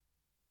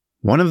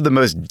One of the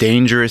most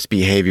dangerous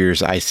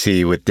behaviors I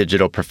see with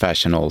digital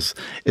professionals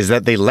is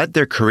that they let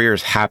their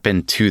careers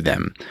happen to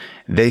them.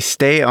 They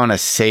stay on a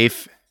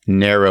safe,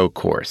 narrow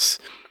course.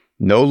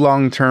 No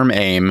long-term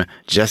aim,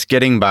 just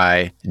getting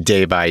by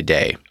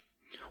day.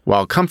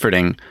 While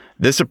comforting,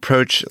 this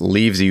approach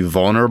leaves you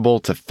vulnerable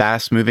to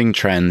fast-moving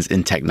trends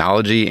in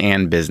technology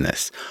and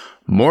business.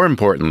 More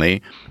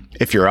importantly,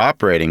 if you're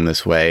operating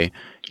this way,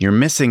 you're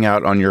missing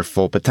out on your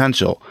full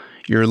potential.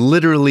 You're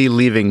literally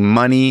leaving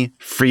money,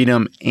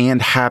 freedom,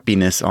 and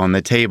happiness on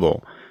the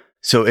table.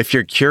 So if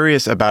you're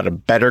curious about a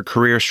better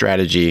career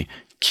strategy,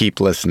 keep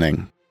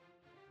listening.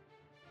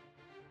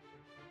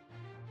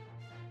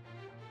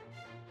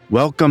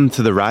 Welcome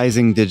to the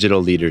Rising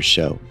Digital Leaders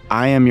Show.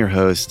 I am your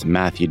host,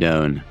 Matthew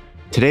Doan.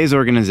 Today's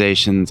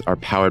organizations are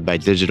powered by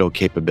digital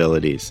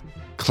capabilities,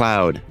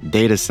 cloud,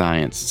 data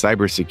science,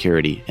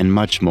 cybersecurity, and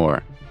much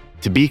more.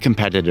 To be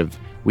competitive,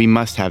 we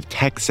must have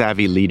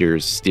tech-savvy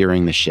leaders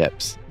steering the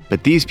ships.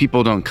 But these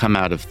people don't come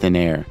out of thin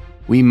air.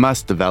 We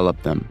must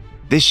develop them.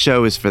 This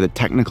show is for the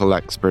technical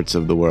experts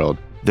of the world,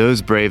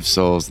 those brave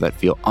souls that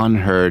feel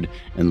unheard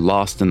and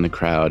lost in the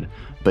crowd,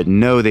 but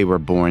know they were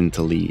born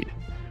to lead.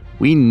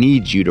 We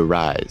need you to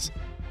rise,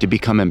 to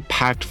become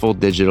impactful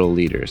digital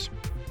leaders.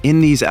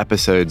 In these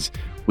episodes,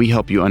 we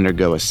help you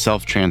undergo a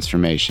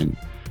self-transformation,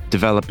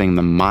 developing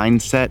the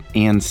mindset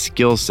and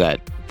skill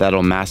set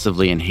that'll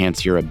massively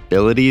enhance your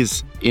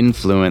abilities,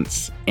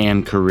 influence,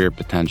 and career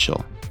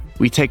potential.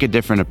 We take a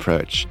different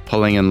approach,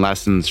 pulling in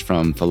lessons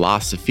from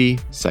philosophy,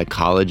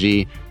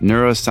 psychology,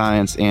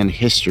 neuroscience, and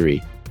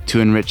history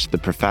to enrich the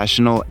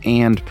professional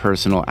and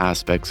personal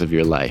aspects of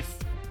your life.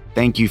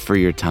 Thank you for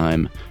your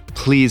time.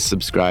 Please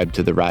subscribe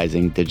to the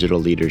Rising Digital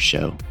Leaders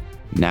Show.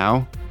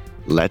 Now,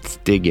 let's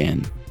dig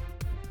in.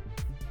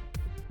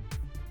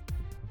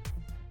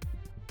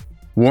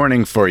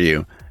 Warning for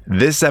you.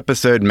 This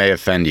episode may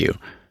offend you.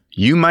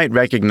 You might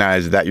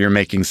recognize that you're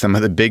making some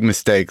of the big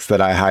mistakes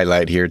that I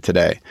highlight here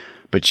today.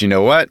 But you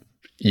know what?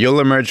 You'll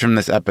emerge from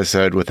this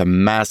episode with a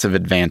massive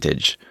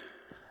advantage.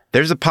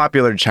 There's a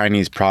popular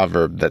Chinese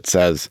proverb that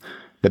says,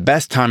 the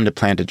best time to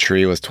plant a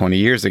tree was 20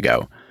 years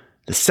ago.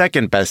 The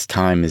second best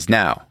time is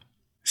now.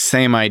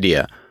 Same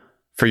idea.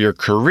 For your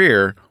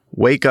career,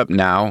 wake up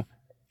now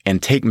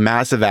and take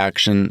massive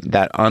action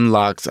that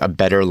unlocks a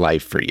better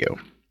life for you.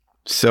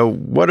 So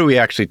what are we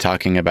actually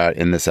talking about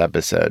in this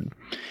episode?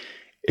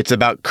 It's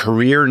about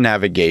career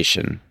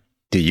navigation.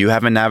 Do you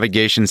have a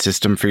navigation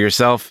system for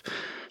yourself?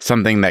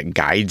 Something that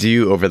guides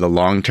you over the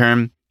long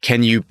term?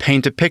 Can you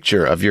paint a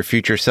picture of your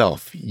future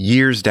self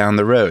years down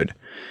the road?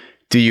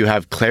 Do you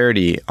have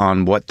clarity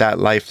on what that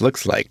life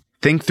looks like?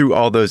 Think through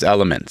all those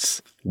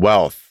elements: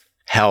 wealth,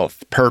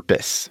 health,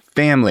 purpose,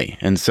 family,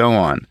 and so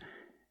on.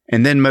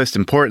 And then most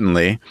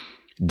importantly,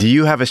 do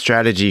you have a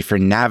strategy for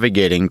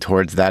navigating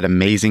towards that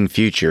amazing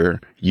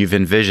future you've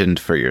envisioned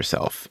for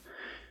yourself?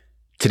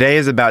 Today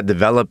is about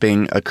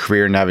developing a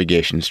career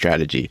navigation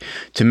strategy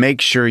to make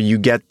sure you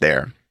get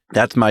there.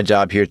 That's my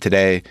job here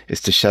today,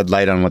 is to shed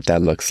light on what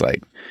that looks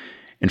like.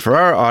 And for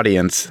our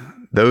audience,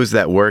 those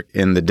that work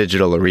in the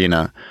digital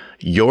arena,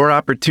 your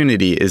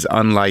opportunity is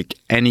unlike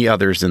any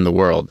others in the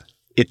world.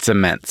 It's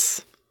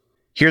immense.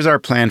 Here's our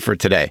plan for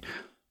today.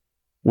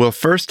 We'll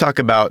first talk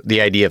about the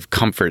idea of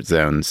comfort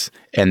zones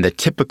and the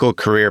typical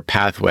career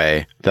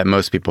pathway that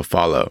most people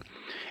follow.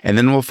 And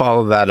then we'll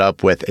follow that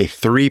up with a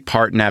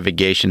 3-part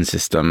navigation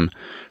system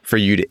for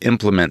you to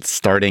implement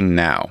starting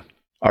now.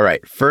 All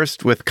right,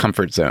 first with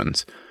comfort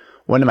zones.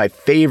 One of my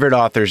favorite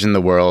authors in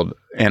the world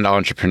and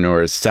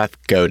entrepreneurs, Seth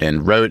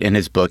Godin, wrote in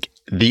his book,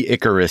 The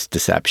Icarus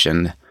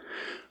Deception,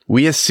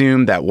 we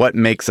assume that what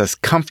makes us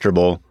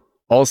comfortable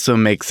also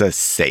makes us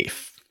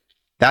safe.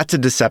 That's a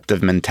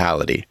deceptive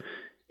mentality.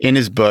 In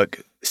his book,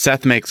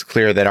 Seth makes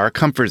clear that our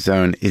comfort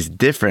zone is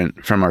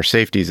different from our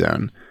safety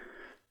zone.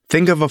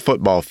 Think of a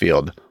football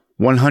field,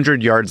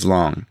 100 yards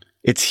long.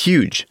 It's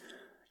huge.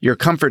 Your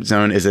comfort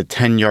zone is a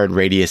 10-yard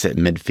radius at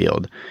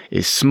midfield,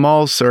 a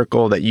small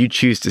circle that you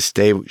choose to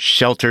stay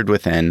sheltered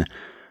within,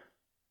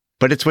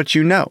 but it's what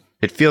you know.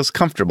 It feels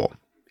comfortable.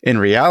 In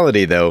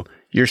reality, though,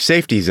 your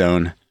safety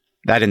zone,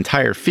 that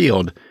entire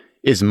field,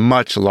 is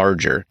much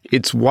larger.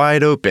 It's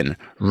wide open,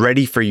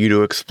 ready for you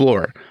to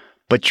explore,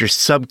 but your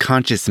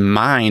subconscious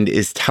mind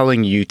is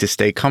telling you to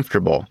stay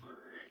comfortable.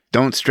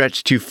 Don't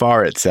stretch too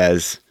far, it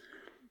says.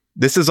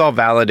 This is all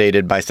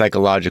validated by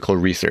psychological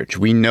research.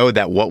 We know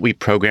that what we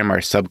program our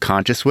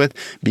subconscious with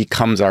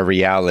becomes our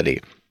reality.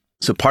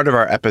 So part of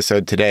our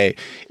episode today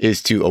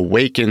is to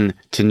awaken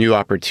to new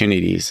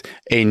opportunities,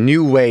 a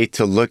new way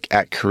to look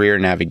at career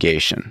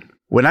navigation.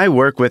 When I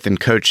work with and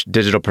coach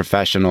digital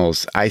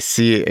professionals, I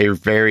see a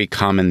very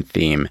common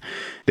theme.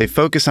 They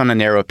focus on a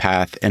narrow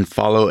path and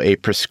follow a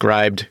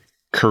prescribed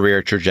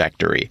career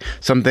trajectory,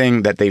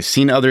 something that they've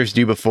seen others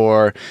do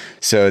before,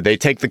 so they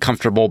take the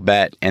comfortable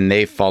bet and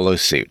they follow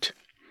suit.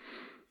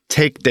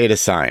 Take data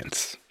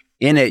science.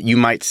 In it, you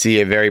might see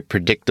a very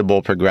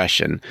predictable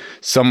progression.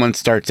 Someone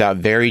starts out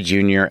very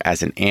junior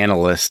as an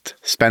analyst,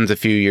 spends a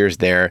few years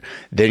there,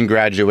 then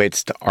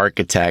graduates to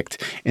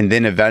architect, and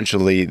then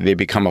eventually they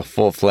become a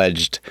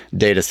full-fledged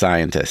data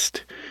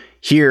scientist.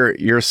 Here,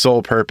 your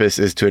sole purpose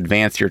is to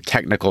advance your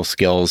technical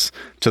skills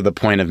to the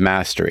point of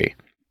mastery.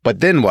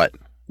 But then what?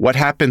 What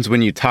happens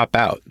when you top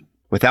out?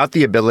 Without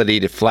the ability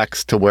to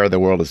flex to where the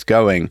world is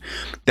going,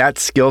 that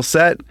skill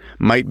set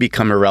might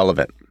become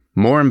irrelevant.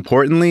 More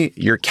importantly,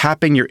 you're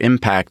capping your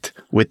impact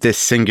with this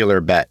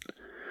singular bet.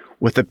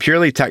 With a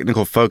purely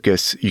technical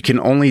focus, you can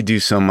only do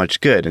so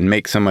much good and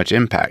make so much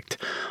impact,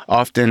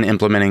 often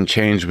implementing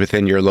change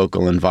within your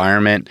local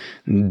environment,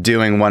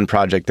 doing one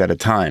project at a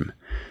time.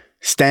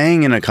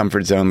 Staying in a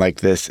comfort zone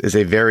like this is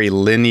a very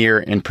linear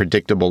and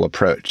predictable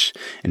approach.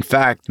 In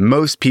fact,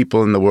 most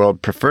people in the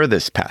world prefer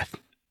this path.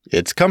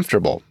 It's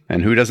comfortable,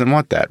 and who doesn't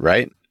want that,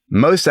 right?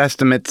 Most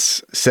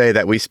estimates say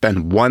that we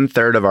spend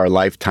 1/3 of our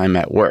lifetime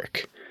at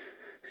work.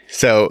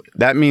 So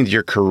that means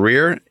your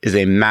career is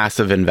a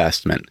massive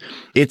investment.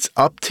 It's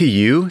up to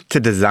you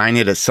to design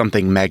it as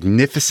something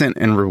magnificent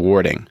and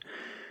rewarding.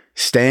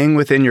 Staying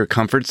within your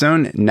comfort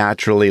zone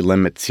naturally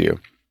limits you.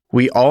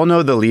 We all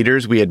know the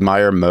leaders we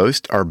admire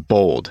most are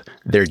bold.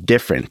 They're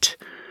different.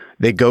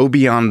 They go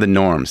beyond the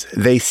norms.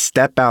 They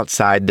step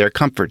outside their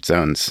comfort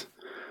zones.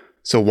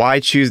 So why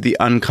choose the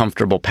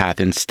uncomfortable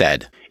path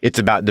instead? It's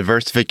about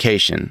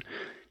diversification.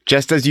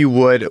 Just as you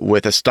would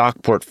with a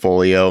stock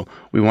portfolio,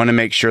 we want to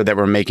make sure that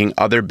we're making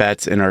other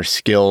bets in our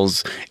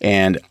skills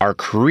and our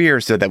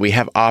career so that we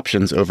have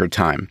options over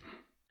time.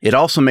 It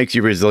also makes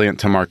you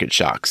resilient to market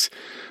shocks.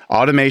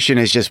 Automation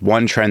is just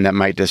one trend that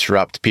might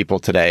disrupt people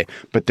today,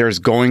 but there's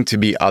going to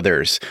be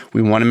others.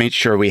 We want to make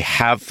sure we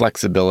have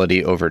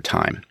flexibility over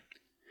time.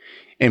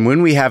 And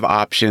when we have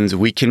options,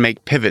 we can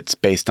make pivots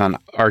based on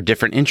our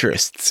different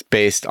interests,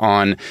 based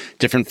on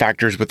different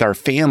factors with our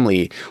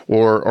family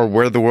or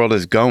where the world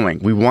is going.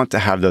 We want to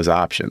have those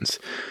options.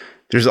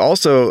 There's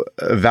also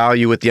a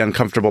value with the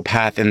uncomfortable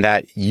path in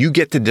that you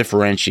get to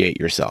differentiate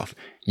yourself.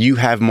 You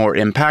have more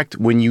impact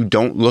when you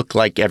don't look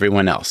like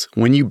everyone else.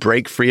 When you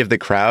break free of the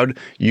crowd,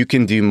 you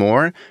can do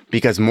more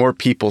because more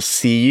people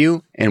see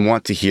you and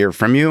want to hear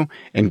from you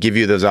and give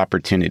you those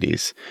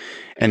opportunities.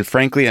 And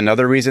frankly,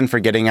 another reason for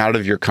getting out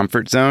of your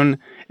comfort zone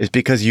is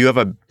because you have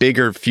a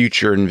bigger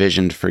future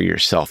envisioned for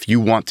yourself. You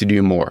want to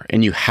do more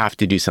and you have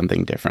to do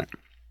something different.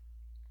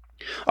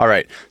 All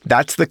right,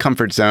 that's the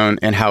comfort zone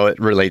and how it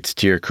relates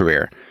to your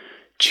career.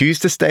 Choose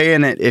to stay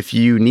in it if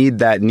you need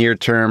that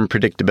near-term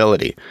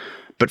predictability.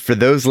 But for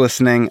those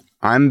listening,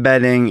 I'm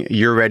betting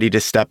you're ready to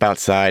step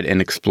outside and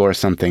explore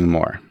something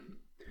more.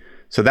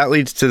 So that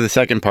leads to the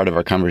second part of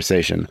our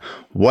conversation.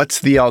 What's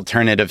the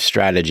alternative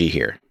strategy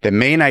here? The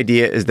main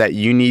idea is that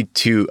you need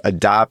to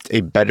adopt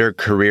a better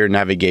career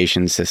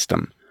navigation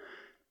system.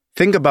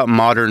 Think about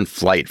modern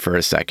flight for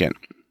a second.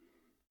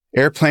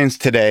 Airplanes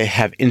today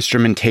have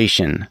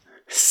instrumentation,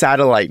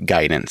 satellite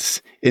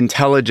guidance,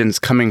 intelligence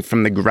coming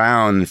from the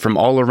ground, from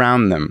all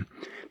around them.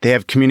 They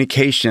have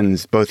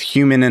communications, both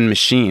human and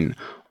machine.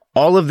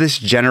 All of this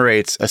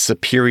generates a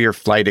superior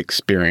flight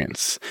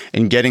experience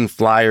in getting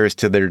flyers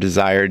to their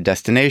desired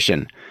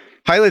destination.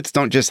 Pilots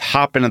don't just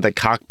hop into the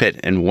cockpit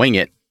and wing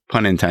it,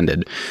 pun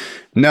intended.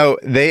 No,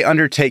 they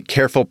undertake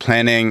careful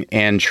planning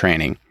and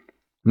training.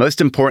 Most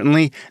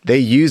importantly, they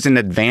use an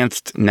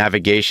advanced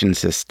navigation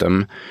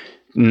system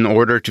in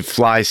order to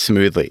fly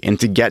smoothly and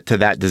to get to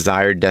that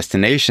desired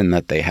destination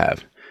that they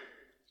have.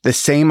 The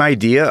same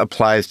idea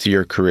applies to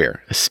your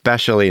career,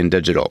 especially in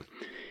digital.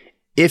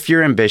 If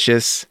you're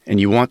ambitious and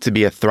you want to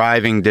be a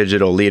thriving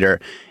digital leader,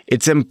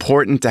 it's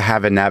important to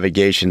have a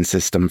navigation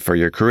system for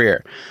your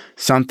career,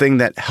 something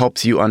that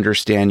helps you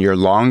understand your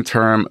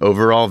long-term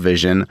overall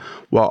vision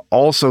while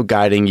also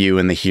guiding you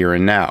in the here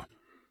and now.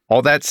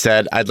 All that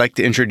said, I'd like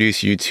to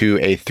introduce you to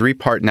a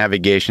 3-part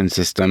navigation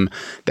system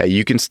that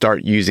you can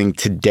start using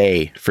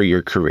today for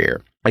your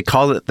career. I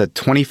call it the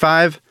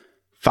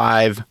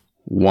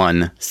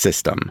 25-5-1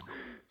 system.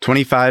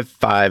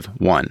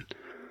 25-5-1.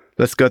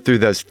 Let's go through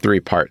those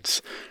 3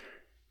 parts.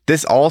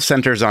 This all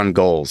centers on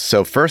goals.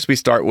 So first we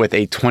start with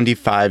a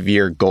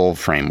 25-year goal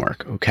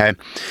framework, okay?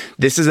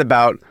 This is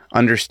about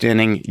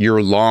understanding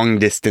your long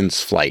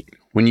distance flight.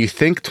 When you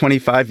think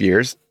 25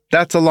 years,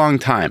 that's a long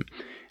time.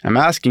 I'm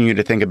asking you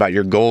to think about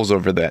your goals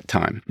over that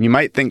time. You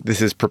might think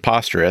this is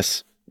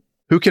preposterous.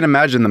 Who can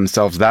imagine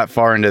themselves that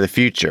far into the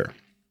future?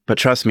 But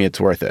trust me, it's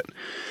worth it.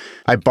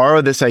 I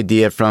borrowed this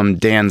idea from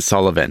Dan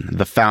Sullivan,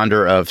 the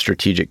founder of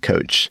Strategic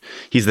Coach.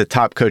 He's the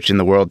top coach in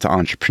the world to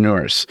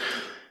entrepreneurs.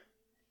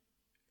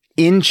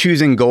 In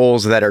choosing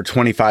goals that are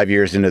 25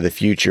 years into the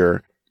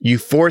future, you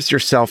force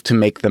yourself to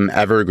make them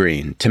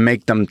evergreen, to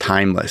make them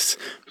timeless,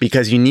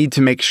 because you need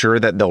to make sure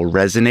that they'll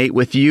resonate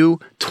with you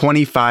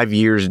 25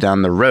 years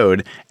down the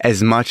road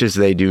as much as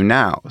they do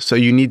now. So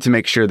you need to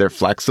make sure they're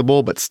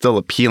flexible, but still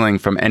appealing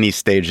from any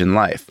stage in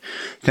life.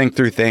 Think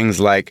through things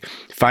like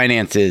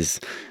finances,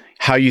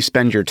 how you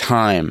spend your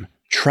time,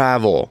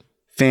 travel,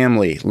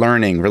 family,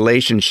 learning,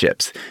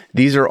 relationships.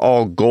 These are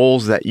all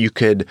goals that you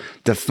could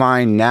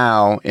define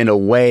now in a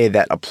way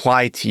that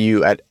apply to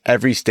you at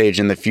every stage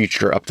in the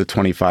future up to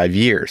 25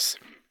 years.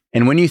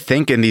 And when you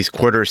think in these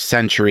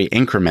quarter-century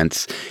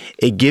increments,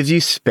 it gives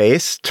you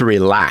space to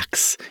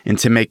relax and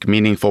to make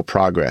meaningful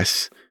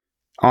progress.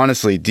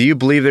 Honestly, do you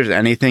believe there's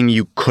anything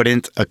you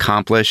couldn't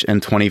accomplish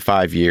in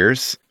 25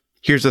 years?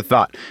 Here's a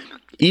thought.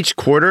 Each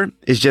quarter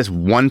is just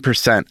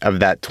 1% of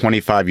that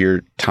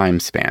 25-year time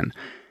span.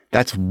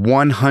 That's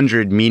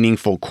 100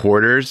 meaningful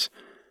quarters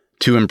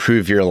to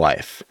improve your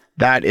life.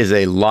 That is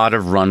a lot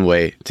of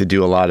runway to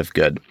do a lot of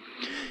good.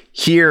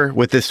 Here,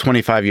 with this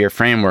 25-year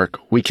framework,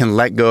 we can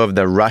let go of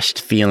the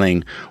rushed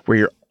feeling where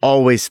you're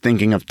always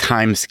thinking of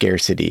time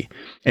scarcity.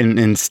 And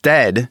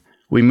instead,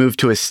 we move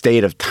to a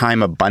state of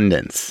time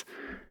abundance.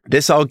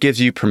 This all gives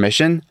you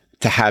permission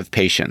to have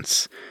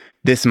patience.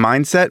 This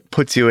mindset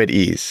puts you at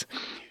ease.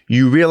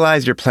 You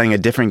realize you're playing a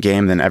different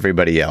game than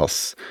everybody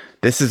else.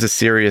 This is a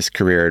serious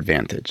career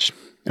advantage.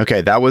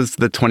 Okay, that was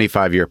the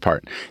 25-year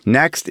part.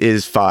 Next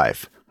is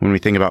 5, when we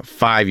think about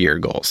 5-year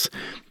goals.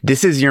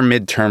 This is your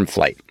midterm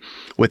flight.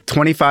 With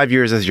 25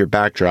 years as your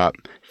backdrop,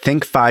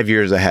 think 5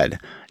 years ahead.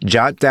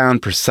 Jot down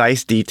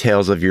precise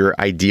details of your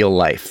ideal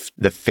life,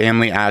 the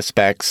family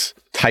aspects,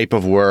 type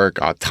of work,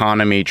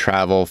 autonomy,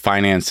 travel,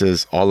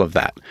 finances, all of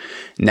that.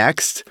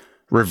 Next,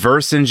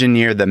 reverse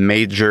engineer the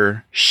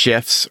major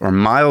shifts or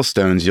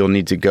milestones you'll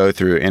need to go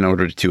through in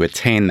order to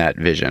attain that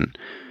vision.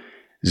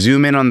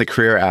 Zoom in on the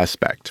career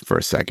aspect for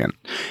a second.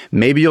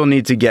 Maybe you'll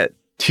need to get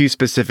 2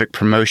 specific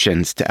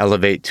promotions to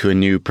elevate to a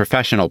new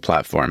professional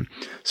platform,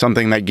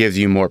 something that gives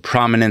you more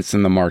prominence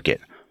in the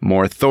market,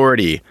 more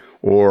authority,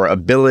 or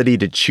ability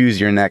to choose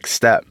your next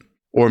step.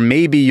 Or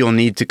maybe you'll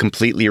need to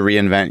completely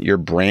reinvent your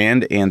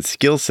brand and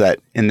skill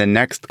set in the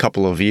next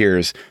couple of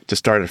years to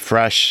start a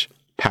fresh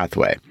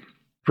pathway.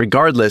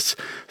 Regardless,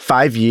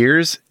 5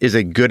 years is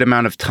a good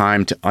amount of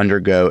time to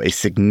undergo a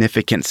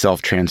significant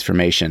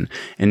self-transformation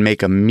and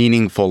make a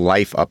meaningful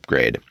life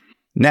upgrade.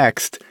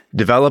 Next,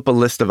 develop a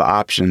list of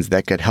options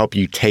that could help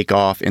you take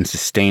off and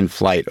sustain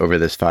flight over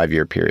this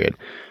 5-year period.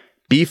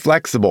 Be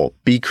flexible,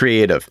 be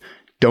creative.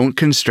 Don't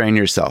constrain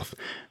yourself.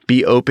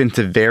 Be open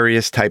to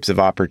various types of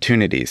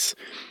opportunities.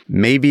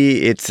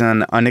 Maybe it's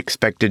an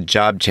unexpected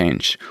job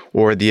change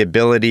or the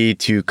ability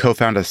to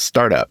co-found a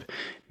startup.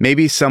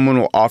 Maybe someone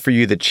will offer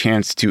you the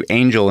chance to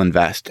angel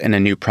invest in a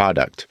new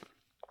product.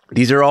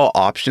 These are all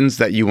options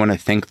that you want to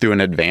think through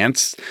in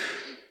advance.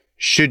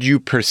 Should you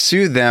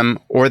pursue them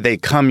or they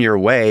come your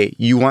way,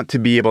 you want to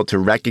be able to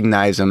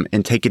recognize them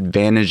and take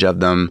advantage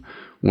of them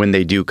when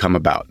they do come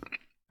about.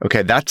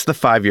 Okay, that's the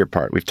 5-year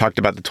part. We've talked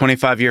about the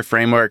 25-year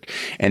framework,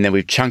 and then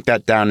we've chunked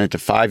that down into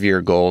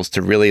 5-year goals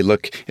to really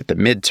look at the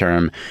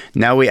midterm.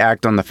 Now we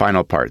act on the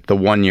final part, the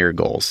 1-year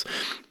goals.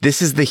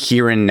 This is the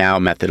here and now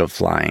method of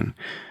flying.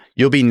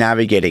 You'll be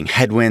navigating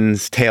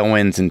headwinds,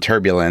 tailwinds, and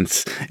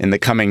turbulence in the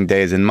coming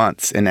days and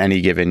months in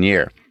any given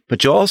year.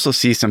 But you'll also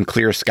see some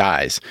clear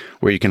skies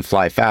where you can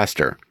fly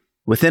faster.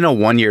 Within a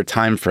 1-year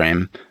time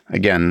frame,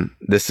 again,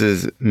 this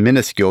is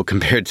minuscule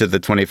compared to the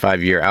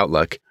 25-year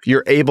outlook,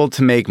 you're able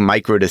to make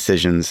micro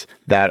decisions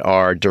that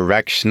are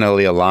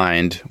directionally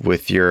aligned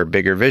with your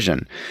bigger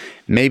vision.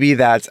 Maybe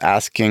that's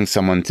asking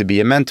someone to be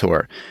a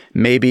mentor.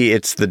 Maybe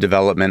it's the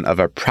development of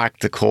a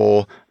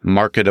practical,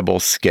 marketable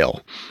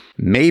skill.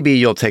 Maybe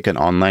you'll take an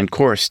online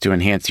course to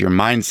enhance your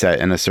mindset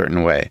in a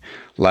certain way,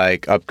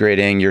 like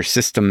upgrading your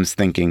systems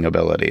thinking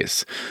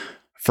abilities.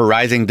 For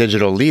rising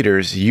digital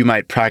leaders, you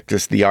might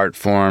practice the art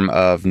form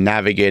of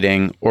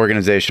navigating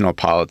organizational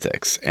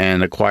politics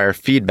and acquire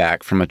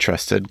feedback from a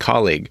trusted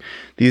colleague.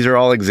 These are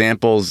all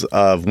examples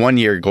of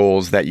 1-year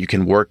goals that you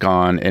can work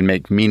on and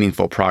make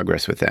meaningful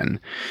progress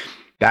within.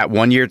 That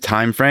 1-year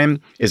time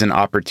frame is an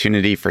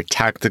opportunity for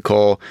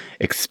tactical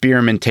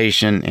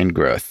experimentation and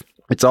growth.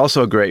 It's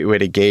also a great way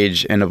to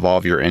gauge and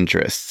evolve your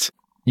interests.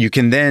 You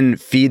can then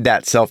feed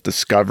that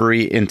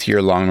self-discovery into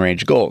your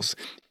long-range goals.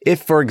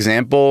 If, for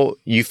example,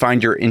 you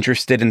find you're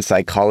interested in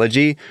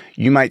psychology,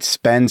 you might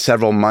spend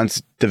several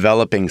months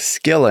developing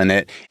skill in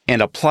it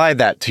and apply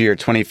that to your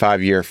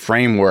 25-year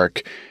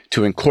framework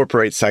to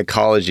incorporate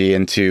psychology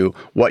into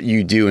what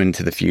you do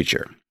into the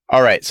future.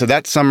 All right, so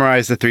that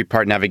summarized the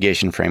 3-part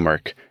navigation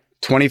framework.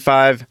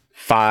 25,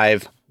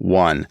 5,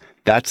 1.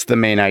 That's the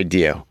main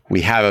idea.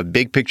 We have a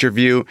big picture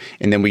view,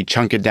 and then we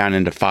chunk it down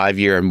into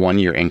 5-year and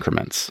 1-year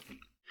increments.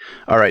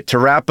 All right, to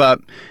wrap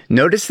up,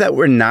 notice that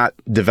we're not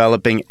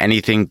developing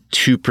anything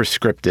too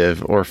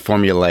prescriptive or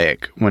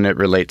formulaic when it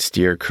relates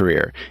to your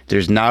career.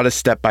 There's not a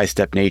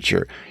step-by-step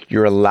nature.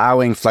 You're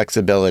allowing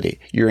flexibility.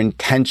 You're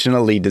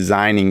intentionally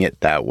designing it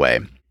that way.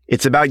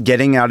 It's about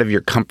getting out of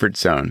your comfort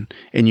zone,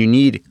 and you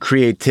need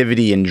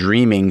creativity and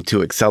dreaming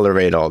to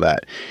accelerate all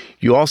that.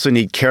 You also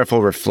need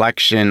careful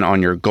reflection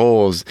on your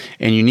goals,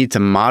 and you need to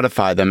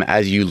modify them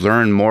as you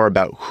learn more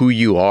about who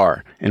you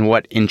are and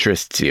what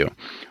interests you.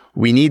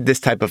 We need this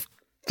type of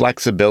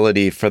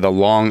flexibility for the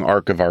long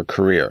arc of our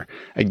career.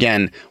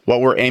 Again,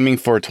 what we're aiming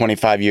for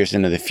 25 years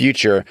into the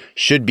future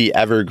should be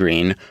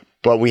evergreen,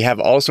 but we have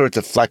all sorts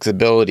of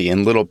flexibility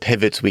and little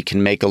pivots we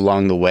can make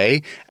along the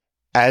way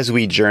as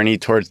we journey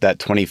towards that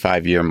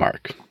 25-year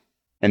mark.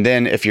 And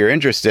then if you're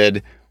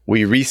interested,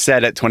 we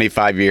reset at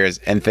 25 years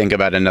and think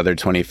about another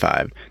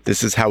 25.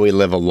 This is how we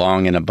live a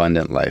long and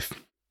abundant life.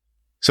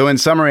 So in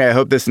summary, I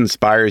hope this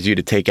inspires you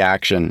to take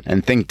action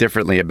and think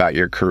differently about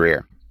your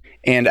career.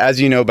 And as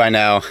you know by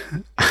now,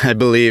 I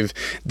believe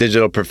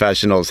digital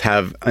professionals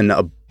have an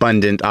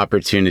abundant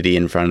opportunity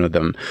in front of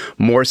them,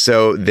 more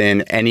so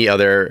than any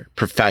other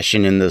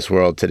profession in this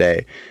world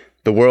today.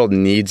 The world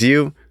needs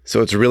you,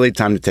 so it's really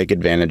time to take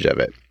advantage of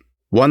it.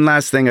 One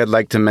last thing I'd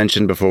like to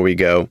mention before we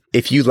go.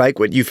 If you like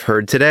what you've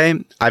heard today,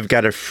 I've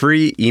got a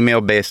free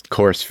email-based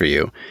course for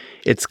you.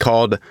 It's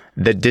called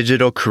The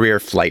Digital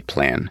Career Flight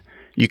Plan.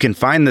 You can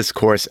find this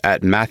course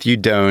at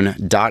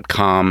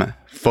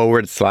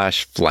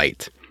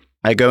matthewdoan.com/flight.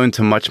 I go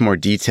into much more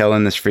detail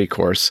in this free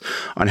course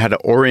on how to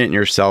orient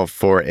yourself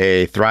for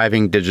a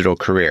thriving digital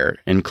career,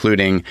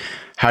 including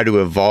how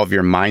to evolve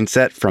your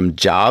mindset from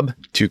job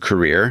to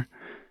career,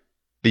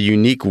 the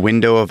unique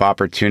window of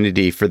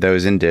opportunity for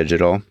those in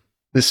digital,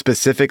 the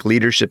specific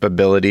leadership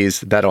abilities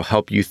that'll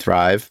help you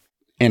thrive,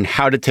 and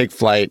how to take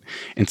flight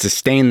and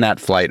sustain that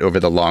flight over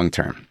the long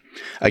term.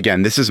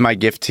 Again, this is my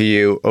gift to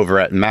you over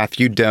at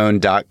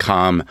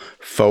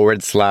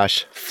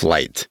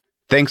matthewdoan.com/flight.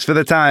 Thanks for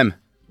the time.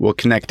 We'll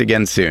connect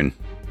again soon.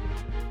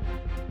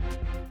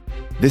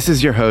 This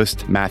is your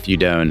host, Matthew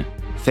Doan.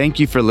 Thank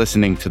you for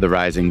listening to the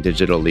Rising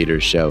Digital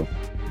Leaders Show.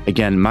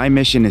 Again, my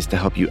mission is to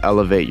help you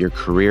elevate your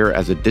career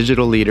as a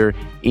digital leader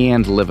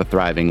and live a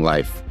thriving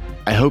life.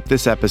 I hope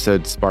this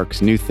episode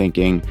sparks new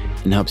thinking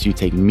and helps you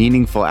take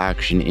meaningful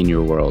action in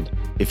your world.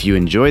 If you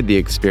enjoyed the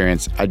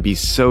experience, I'd be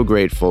so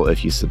grateful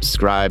if you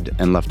subscribed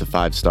and left a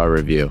 5-star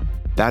review.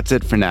 That's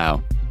it for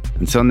now.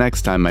 Until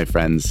next time, my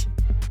friends,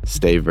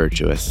 stay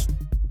virtuous.